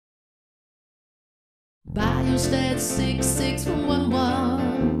Biostat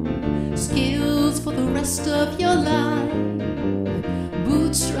 6611, skills for the rest of your life,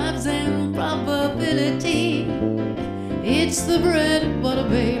 bootstraps and probability, it's the bread and butter,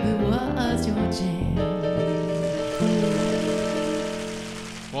 baby, what's your jam?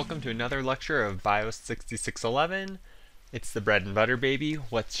 Welcome to another lecture of Bios 6611. It's the bread and butter, baby,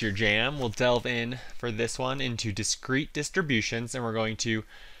 what's your jam? We'll delve in for this one into discrete distributions, and we're going to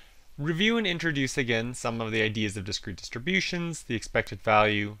review and introduce again some of the ideas of discrete distributions, the expected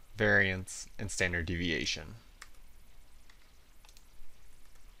value, variance, and standard deviation.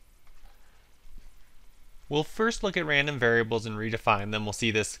 We'll first look at random variables and redefine them. We'll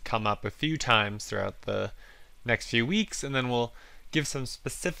see this come up a few times throughout the next few weeks, and then we'll give some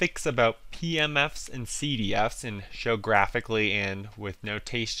specifics about PMFs and CDFs and show graphically and with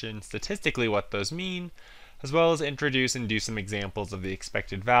notation statistically what those mean, as well as introduce and do some examples of the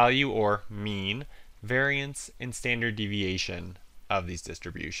expected value or mean, variance, and standard deviation of these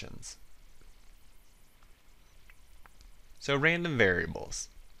distributions. So random variables.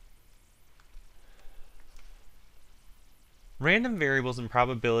 Random variables and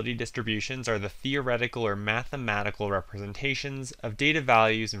probability distributions are the theoretical or mathematical representations of data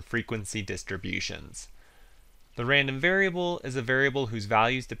values and frequency distributions. The random variable is a variable whose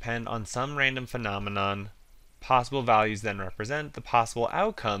values depend on some random phenomenon. Possible values then represent the possible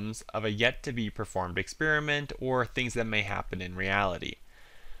outcomes of a yet-to-be performed experiment or things that may happen in reality.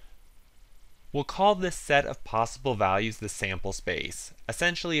 We'll call this set of possible values the sample space.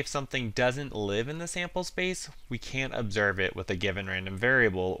 Essentially, if something doesn't live in the sample space, we can't observe it with a given random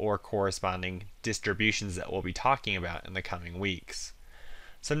variable or corresponding distributions that we'll be talking about in the coming weeks.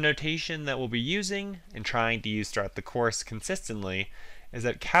 Some notation that we'll be using and trying to use throughout the course consistently is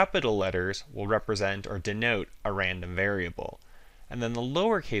that capital letters will represent or denote a random variable, and then the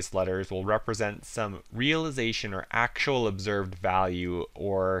lowercase letters will represent some realization or actual observed value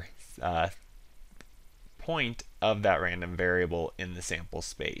or point of that random variable in the sample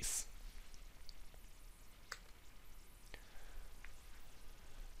space.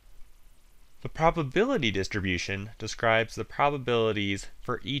 The probability distribution describes the probabilities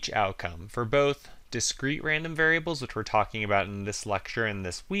for each outcome for both discrete random variables, which we're talking about in this lecture and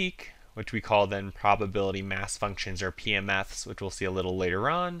this week, which we call then probability mass functions or PMFs, which we'll see a little later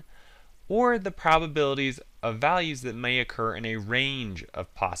on, or the probabilities of values that may occur in a range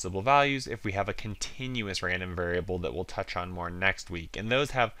of possible values if we have a continuous random variable that we'll touch on more next week. And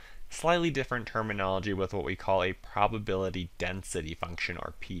those have slightly different terminology with what we call a probability density function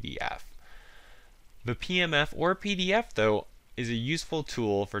or PDF. The PMF or PDF, though, is a useful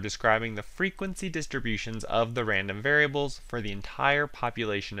tool for describing the frequency distributions of the random variables for the entire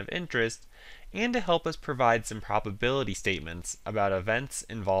population of interest and to help us provide some probability statements about events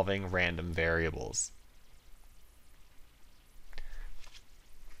involving random variables.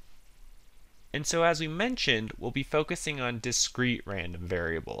 And so as we mentioned, we'll be focusing on discrete random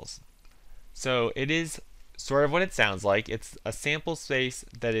variables. So it is sort of what it sounds like. It's a sample space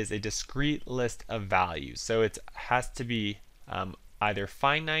that is a discrete list of values. So it has to be either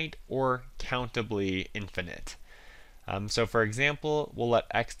finite or countably infinite. So for example, we'll let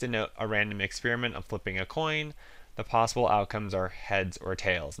x denote a random experiment of flipping a coin. The possible outcomes are heads or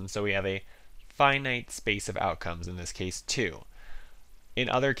tails. And so we have a finite space of outcomes, in this case 2. In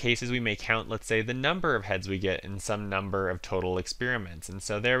other cases, we may count, let's say, the number of heads we get in some number of total experiments. And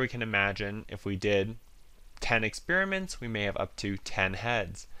so there we can imagine if we did 10 experiments, we may have up to 10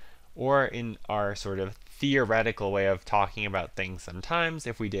 heads. Or in our sort of theoretical way of talking about things sometimes,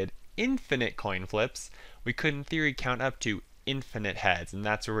 if we did infinite coin flips, we could in theory count up to infinite heads, and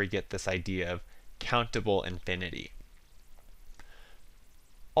that's where we get this idea of countable infinity.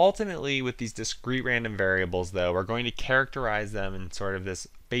 Ultimately, with these discrete random variables, though, we're going to characterize them in sort of this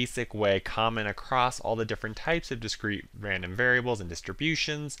basic way common across all the different types of discrete random variables and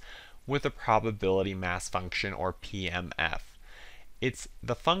distributions with a probability mass function or PMF. It's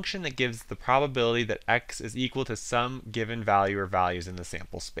the function that gives the probability that x is equal to some given value or values in the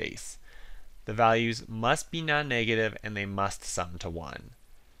sample space. The values must be non-negative and they must sum to 1.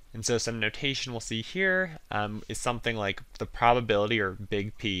 And so some notation we'll see here is something like the probability, or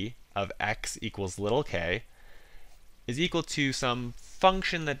big P, of x equals little k is equal to some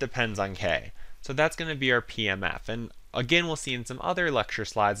function that depends on k. So that's going to be our PMF. And again, we'll see in some other lecture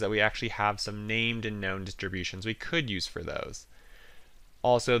slides that we actually have some named and known distributions we could use for those.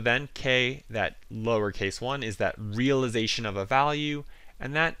 Also then, k, that lowercase 1, is that realization of a value,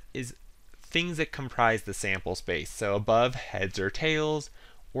 and that is things that comprise the sample space. So above, heads or tails,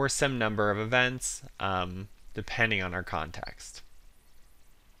 or some number of events, depending on our context.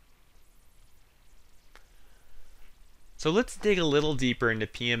 So let's dig a little deeper into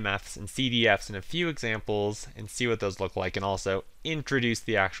PMFs and CDFs in a few examples and see what those look like, and also introduce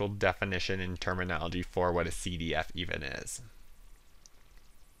the actual definition and terminology for what a CDF even is.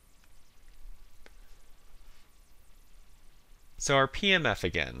 So our PMF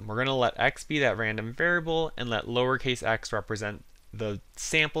again, we're going to let x be that random variable and let lowercase x represent the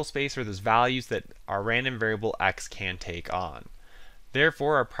sample space or those values that our random variable x can take on.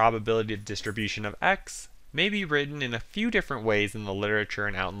 Therefore, our probability of distribution of x may be written in a few different ways in the literature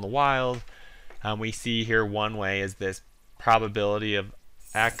and out in the wild. We see here one way is this probability of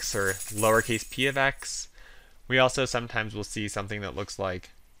x, or lowercase p of x. We also sometimes will see something that looks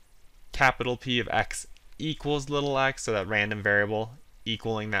like capital P of x equals little x, so that random variable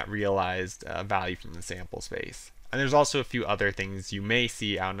equaling that realized value from the sample space. And there's also a few other things you may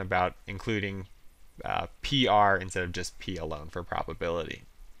see out and about, including PR instead of just P alone for probability.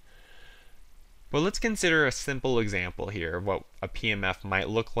 But let's consider a simple example here of what a PMF might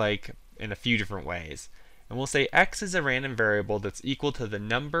look like in a few different ways. And we'll say x is a random variable that's equal to the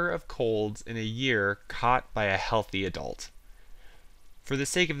number of colds in a year caught by a healthy adult. For the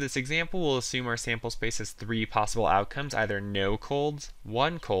sake of this example, we'll assume our sample space has three possible outcomes, either no colds,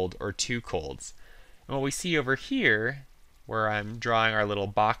 one cold, or two colds. And what we see over here, where I'm drawing our little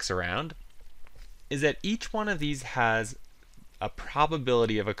box around, is that each one of these has a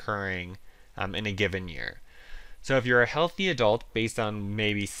probability of occurring in a given year. So if you're a healthy adult, based on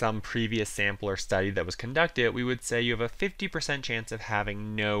maybe some previous sample or study that was conducted, we would say you have a 50% chance of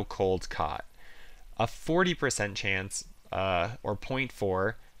having no colds caught, a 40% chance or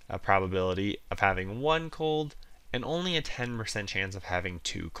 0.4 probability of having one cold, and only a 10% chance of having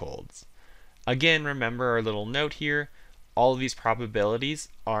two colds. Again, remember our little note here, all of these probabilities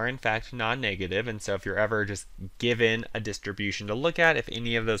are in fact non-negative, and so if you're ever just given a distribution to look at, if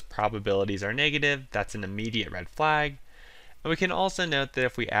any of those probabilities are negative, that's an immediate red flag. And we can also note that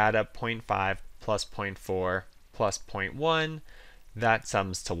if we add up 0.5 plus 0.4 plus 0.1, that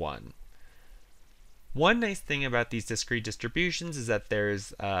sums to 1. One nice thing about these discrete distributions is that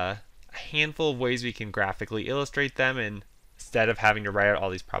there's a handful of ways we can graphically illustrate them instead of having to write out all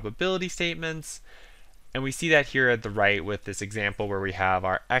these probability statements. And we see that here at the right with this example where we have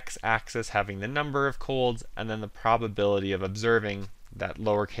our x-axis having the number of colds and then the probability of observing that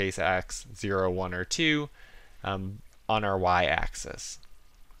lowercase x, 0, 1, or 2 on our y-axis.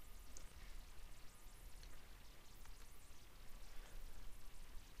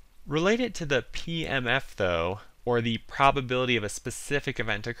 Related to the PMF though, or the probability of a specific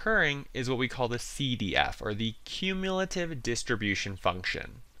event occurring, is what we call the CDF, or the cumulative distribution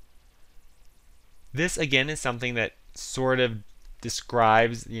function. This again is something that sort of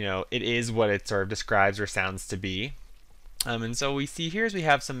describes, it is what it sort of describes or sounds to be. And so we see here is we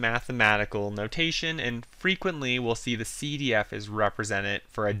have some mathematical notation, and frequently we'll see the CDF is represented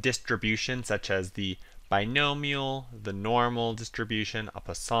for a distribution such as the binomial, the normal distribution, a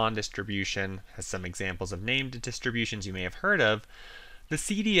Poisson distribution, has some examples of named distributions you may have heard of. The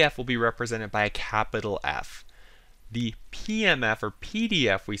CDF will be represented by a capital F. The PMF or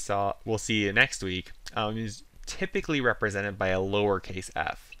PDF we'll see next week is typically represented by a lowercase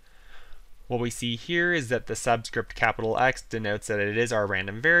f. What we see here is that the subscript capital X denotes that it is our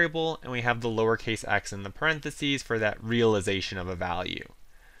random variable, and we have the lowercase x in the parentheses for that realization of a value.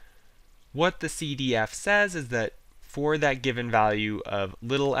 What the CDF says is that for that given value of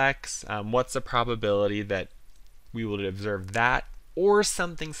little x, what's the probability that we will observe that or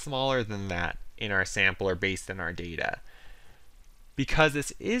something smaller than that in our sample or based on our data. Because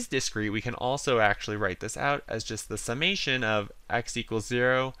this is discrete, we can also actually write this out as just the summation of x equals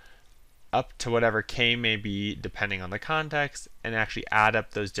 0 up to whatever k may be depending on the context, and actually add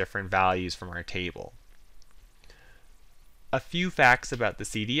up those different values from our table. A few facts about the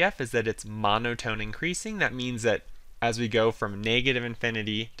CDF is that it's monotone increasing. That means that as we go from negative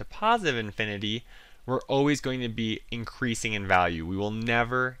infinity to positive infinity, we're always going to be increasing in value. We will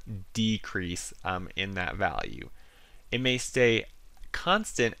never decrease in that value. It may stay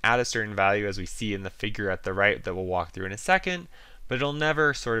constant at a certain value, as we see in the figure at the right that we'll walk through in a second, but it'll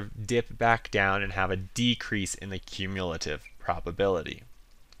never sort of dip back down and have a decrease in the cumulative probability.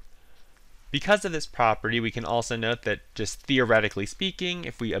 Because of this property, we can also note that, just theoretically speaking,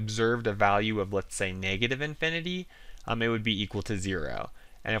 if we observed a value of, let's say, negative infinity, it would be equal to 0.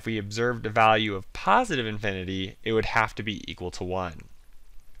 And if we observed a value of positive infinity, it would have to be equal to 1.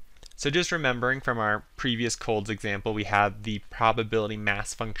 So just remembering from our previous colds example, we have the probability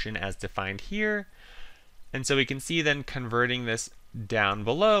mass function as defined here. And so we can see then converting this down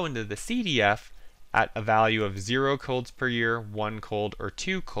below into the CDF at a value of 0 colds per year, 1 cold, or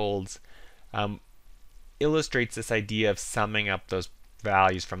 2 colds. illustrates this idea of summing up those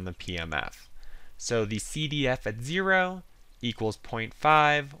values from the PMF. So the CDF at 0 equals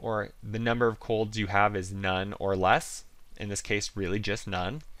 0.5, or the number of colds you have is none or less. In this case, really just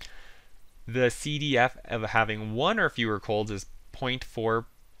none. The CDF of having 1 or fewer colds is 0.4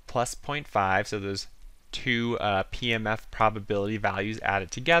 plus 0.5, so those two PMF probability values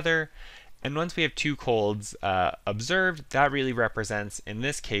added together. And once we have 2 colds observed, that really represents, in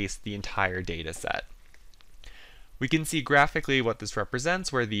this case, the entire data set. We can see graphically what this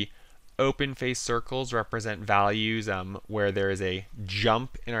represents, where the open face circles represent values where there is a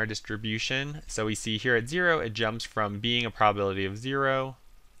jump in our distribution. So we see here at 0, it jumps from being a probability of 0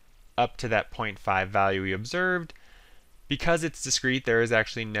 up to that 0.5 value we observed. Because it's discrete, there is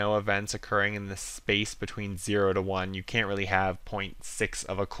actually no events occurring in the space between 0 to 1. You can't really have 0.6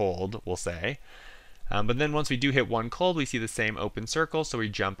 of a cold, we'll say. But then once we do hit 1 cold, we see the same open circle, so we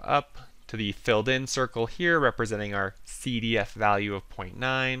jump up to the filled in circle here, representing our CDF value of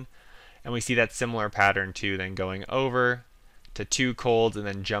 0.9. And we see that similar pattern too, then going over to 2 colds and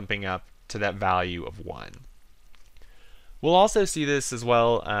then jumping up to that value of 1. We'll also see this as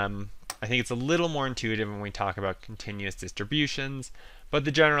well. I think it's a little more intuitive when we talk about continuous distributions, but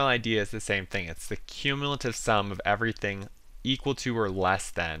the general idea is the same thing. It's the cumulative sum of everything equal to or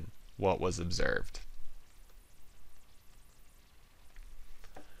less than what was observed.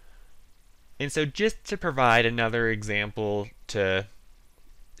 And so just to provide another example to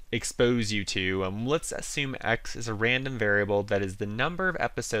expose you to, let's assume X is a random variable that is the number of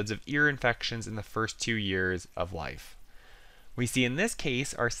episodes of ear infections in the first 2 years of life. We see in this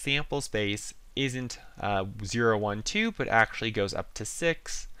case our sample space isn't 0, 1, 2, but actually goes up to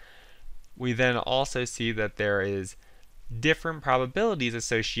 6. We then also see that there is different probabilities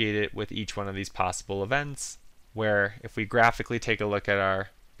associated with each one of these possible events, where if we graphically take a look at our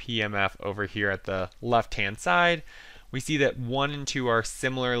PMF over here at the left-hand side, we see that 1 and 2 are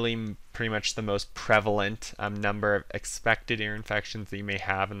similarly pretty much the most prevalent number of expected ear infections that you may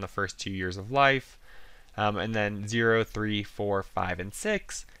have in the first 2 years of life. And then 0, 3, 4, 5, and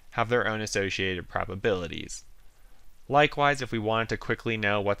 6 have their own associated probabilities. Likewise, if we wanted to quickly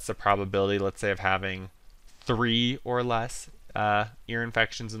know what's the probability, let's say, of having 3 or less ear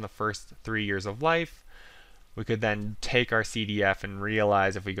infections in the first 3 years of life, we could then take our CDF and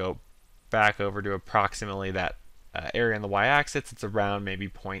realize if we go back over to approximately that area on the y-axis, it's around maybe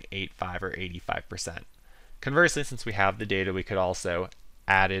 0.85 or 85%. Conversely, since we have the data, we could also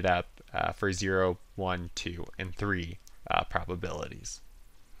add it up for 0, 1, 2, and 3 probabilities.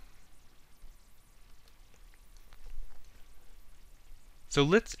 So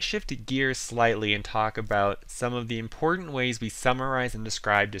let's shift gears slightly and talk about some of the important ways we summarize and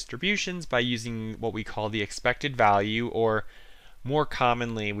describe distributions by using what we call the expected value, or more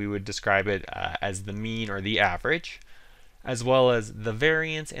commonly we would describe it as the mean or the average, as well as the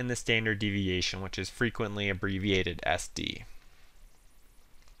variance and the standard deviation, which is frequently abbreviated SD.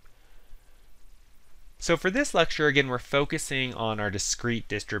 So for this lecture, again, we're focusing on our discrete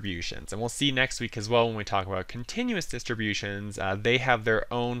distributions. And we'll see next week as well when we talk about continuous distributions, they have their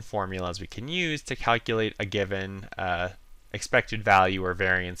own formulas we can use to calculate a given expected value or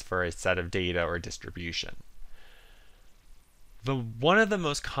variance for a set of data or distribution. One of the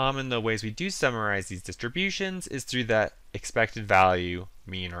most common ways we do summarize these distributions is through that expected value,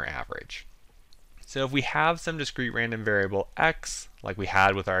 mean, or average. So if we have some discrete random variable x, like we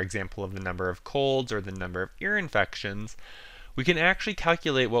had with our example of the number of colds or the number of ear infections, we can actually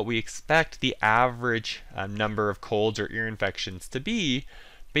calculate what we expect the average number of colds or ear infections to be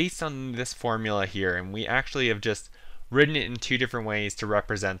based on this formula here. And we actually have just written it in 2 different ways to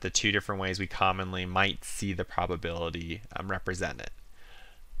represent the 2 different ways we commonly might see the probability represented.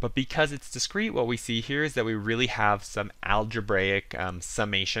 But because it's discrete, what we see here is that we really have some algebraic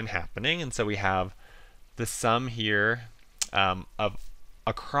summation happening. And so we have the sum here of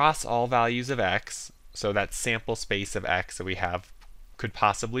across all values of x, so that sample space of x that we could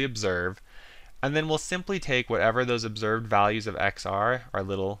possibly observe, and then we'll simply take whatever those observed values of x are, our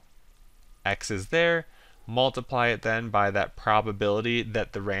little x's there, multiply it then by that probability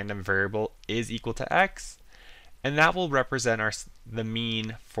that the random variable is equal to x, and that will represent the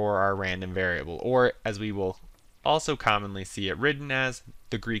mean for our random variable, or as we will also commonly see it written as,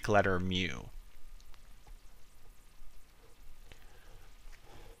 the Greek letter mu.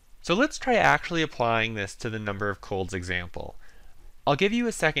 So let's try actually applying this to the number of colds example. I'll give you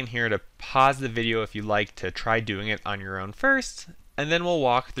a second here to pause the video if you like to try doing it on your own first, and then we'll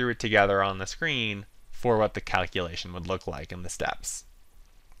walk through it together on the screen for what the calculation would look like in the steps.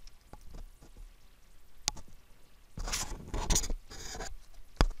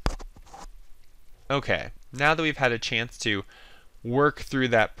 Okay, now that we've had a chance to work through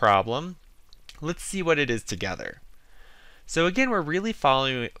that problem, let's see what it is together. So again, we're really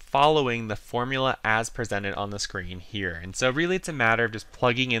following the formula as presented on the screen here. And so really it's a matter of just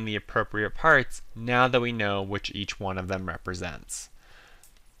plugging in the appropriate parts now that we know which each one of them represents.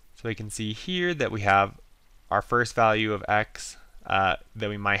 So we can see here that we have our first value of x that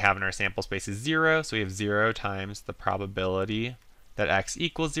we might have in our sample space is 0. So we have 0 times the probability that x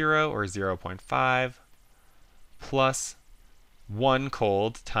equals 0, or 0.5, plus 1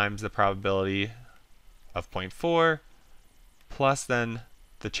 cold times the probability of 0.4, plus then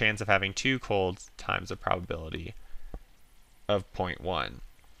the chance of having 2 colds times the probability of 0.1.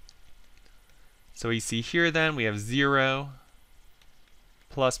 So we see here then we have 0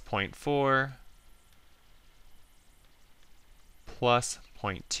 plus 0.4 plus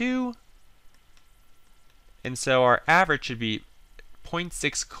 0.2. And so our average should be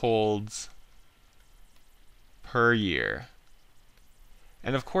 0.6 colds per year.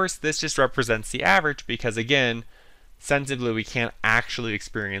 And of course, this just represents the average because, again, sensibly, we can't actually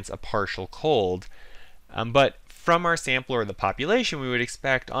experience a partial cold. But from our sample or the population, we would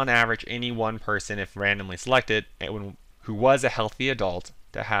expect, on average, any one person, if randomly selected, who was a healthy adult,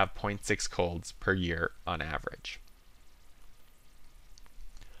 to have 0.6 colds per year on average.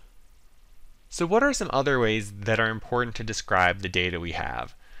 So what are some other ways that are important to describe the data we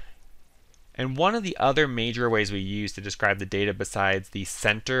have? And one of the other major ways we use to describe the data besides the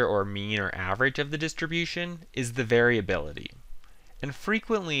center or mean or average of the distribution is the variability. And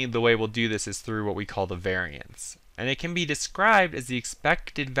frequently the way we'll do this is through what we call the variance. And it can be described as the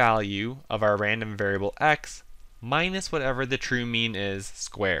expected value of our random variable x minus whatever the true mean is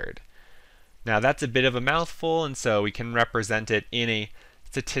squared. Now that's a bit of a mouthful, and so we can represent it in a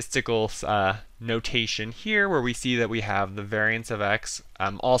statistical notation here, where we see that we have the variance of x,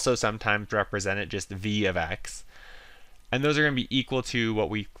 also sometimes represented just v of x, and those are going to be equal to what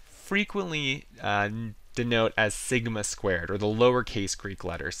we frequently denote as sigma squared, or the lowercase Greek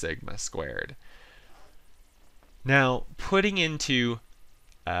letter sigma squared. Now, putting into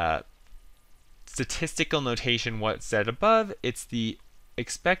statistical notation what's said above, it's the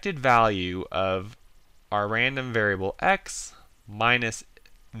expected value of our random variable x minus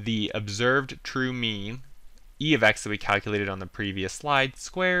the observed true mean, e of x, that we calculated on the previous slide,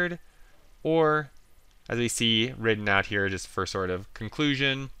 squared, or, as we see written out here just for sort of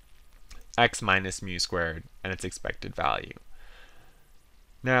conclusion, x minus mu squared and its expected value.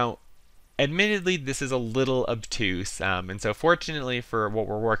 Now, admittedly, this is a little obtuse, and so fortunately for what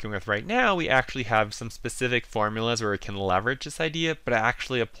we're working with right now, we actually have some specific formulas where we can leverage this idea, but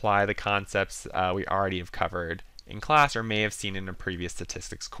actually apply the concepts we already have covered in class or may have seen in a previous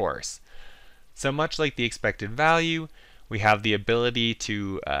statistics course. So much like the expected value, we have the ability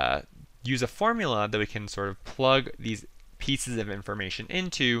to use a formula that we can sort of plug these pieces of information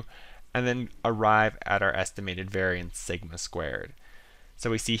into and then arrive at our estimated variance sigma squared.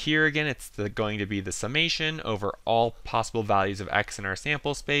 So we see here again it's going to be the summation over all possible values of x in our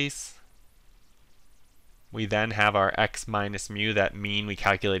sample space. We then have our x minus mu, that mean we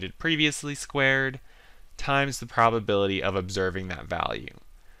calculated previously, squared, times the probability of observing that value.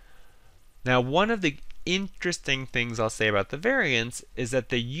 Now, one of the interesting things I'll say about the variance is that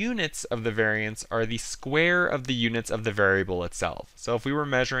the units of the variance are the square of the units of the variable itself. So if we were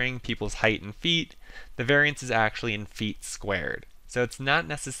measuring people's height in feet, the variance is actually in feet squared. So it's not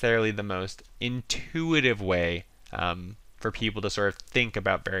necessarily the most intuitive way for people to sort of think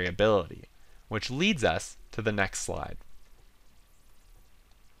about variability, which leads us to the next slide.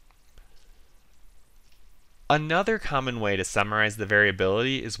 Another common way to summarize the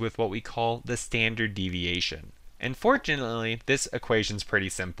variability is with what we call the standard deviation. And fortunately, this equation is pretty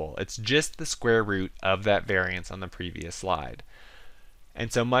simple. It's just the square root of that variance on the previous slide.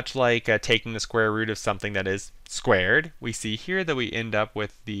 And so much like taking the square root of something that is squared, we see here that we end up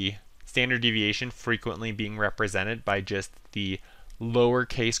with the standard deviation frequently being represented by just the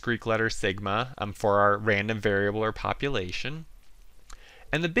lowercase Greek letter sigma for our random variable or population.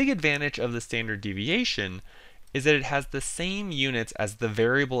 And the big advantage of the standard deviation is that it has the same units as the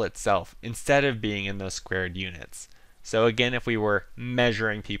variable itself instead of being in those squared units. So again, if we were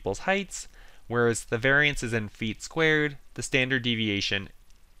measuring people's heights, whereas the variance is in feet squared, the standard deviation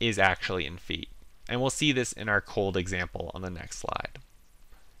is actually in feet. And we'll see this in our cold example on the next slide.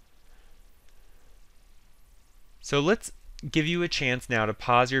 So let's give you a chance now to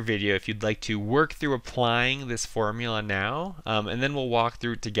pause your video if you'd like to work through applying this formula now, and then we'll walk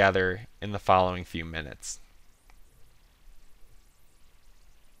through it together in the following few minutes.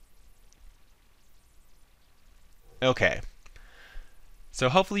 Okay, so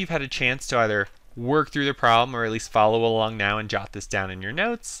hopefully you've had a chance to either work through the problem, or at least follow along now and jot this down in your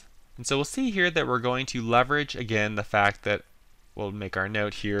notes. And so we'll see here that we're going to leverage again the fact that we'll make our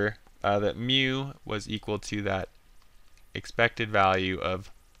note here that mu was equal to that expected value of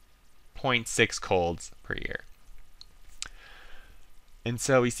 0.6 colds per year. And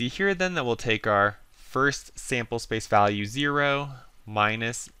so we see here then that we'll take our first sample space value 0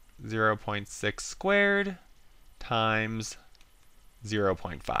 minus 0.6 squared times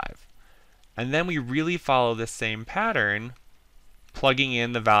 0.5. And then we really follow this same pattern, plugging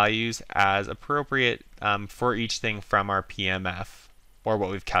in the values as appropriate for each thing from our PMF, or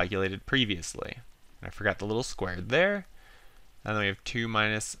what we've calculated previously. And I forgot the little squared there. And then we have 2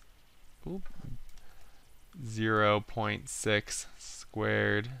 minus 0.6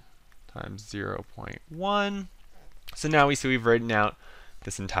 squared times 0.1. So now we see we've written out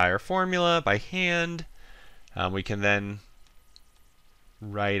this entire formula by hand. We can then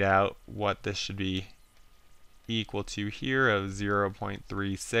write out what this should be equal to here of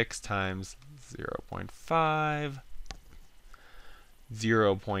 0.36 times 0.5,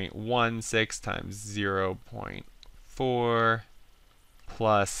 0.16 times 0.4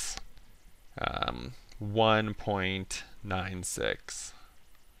 plus 1.96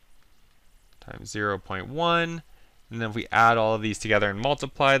 times 0.1. And then if we add all of these together and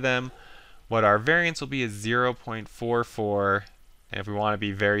multiply them, what our variance will be is 0.44. And if we want to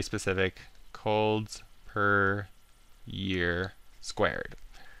be very specific, colds per year squared.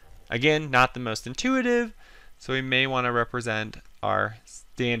 Again, not the most intuitive, so we may want to represent our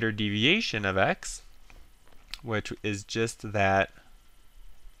standard deviation of x, which is just that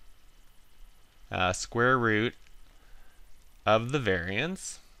square root of the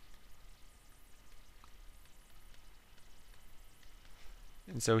variance.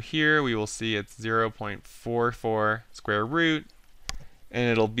 And so here we will see it's 0.44 square root, and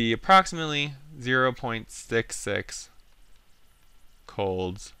it'll be approximately 0.66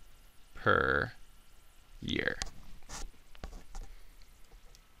 colds per year.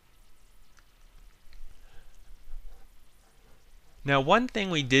 Now, one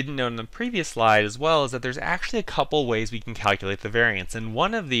thing we didn't note in the previous slide as well is that there's actually a couple ways we can calculate the variance, and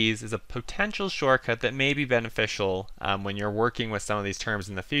one of these is a potential shortcut that may be beneficial when you're working with some of these terms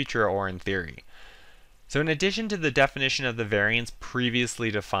in the future or in theory. So in addition to the definition of the variance previously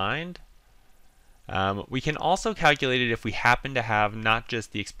defined, we can also calculate it if we happen to have not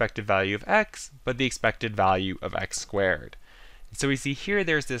just the expected value of x, but the expected value of x squared. So we see here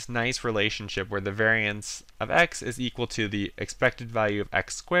there's this nice relationship where the variance of x is equal to the expected value of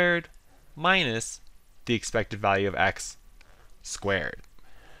x squared minus the expected value of x squared.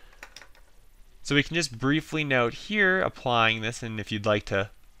 So we can just briefly note here, applying this, and if you'd like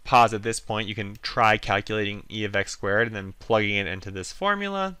to pause at this point, you can try calculating e of x squared and then plugging it into this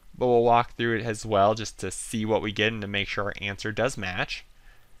formula, but we'll walk through it as well just to see what we get and to make sure our answer does match.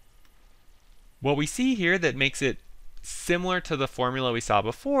 What we see here that makes it similar to the formula we saw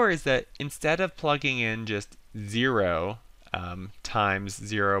before is that instead of plugging in just 0 times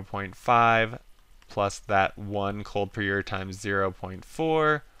 0.5 plus that 1 cold per year times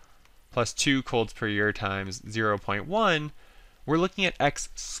 0.4 plus 2 colds per year times 0.1, we're looking at x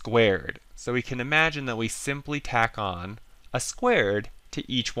squared. So we can imagine that we simply tack on a squared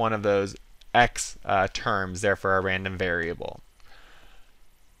to each one of those x terms there for our random variable.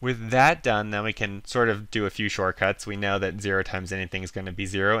 With that done, then we can sort of do a few shortcuts. We know that 0 times anything is going to be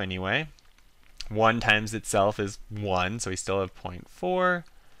 0 anyway. 1 times itself is 1, so we still have 0.4.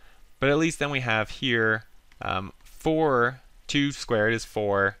 But at least then we have here 2 squared is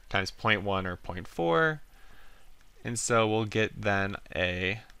 4 times 0.1 or 0.4. And so we'll get then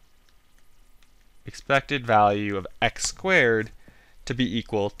a expected value of x squared to be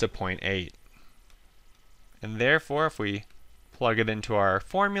equal to 0.8. And therefore, if we plug it into our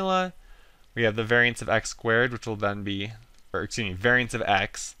formula, we have the variance of x squared, which will then be, or excuse me, variance of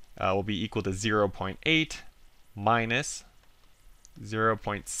x will be equal to 0.8 minus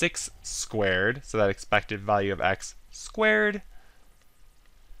 0.6 squared, so that expected value of x squared.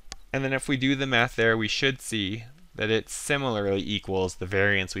 And then if we do the math there, we should see that it similarly equals the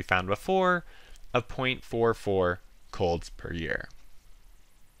variance we found before of 0.44 colds per year.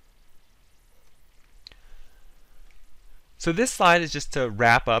 So this slide is just to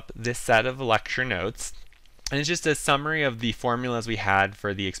wrap up this set of lecture notes, and it's just a summary of the formulas we had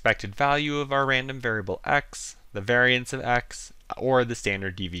for the expected value of our random variable x, the variance of x, or the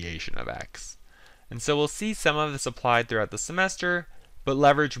standard deviation of x. And so we'll see some of this applied throughout the semester, but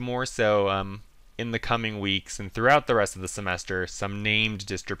leverage more so in the coming weeks and throughout the rest of the semester some named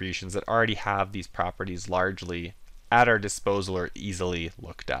distributions that already have these properties largely at our disposal or easily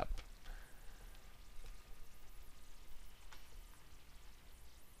looked up.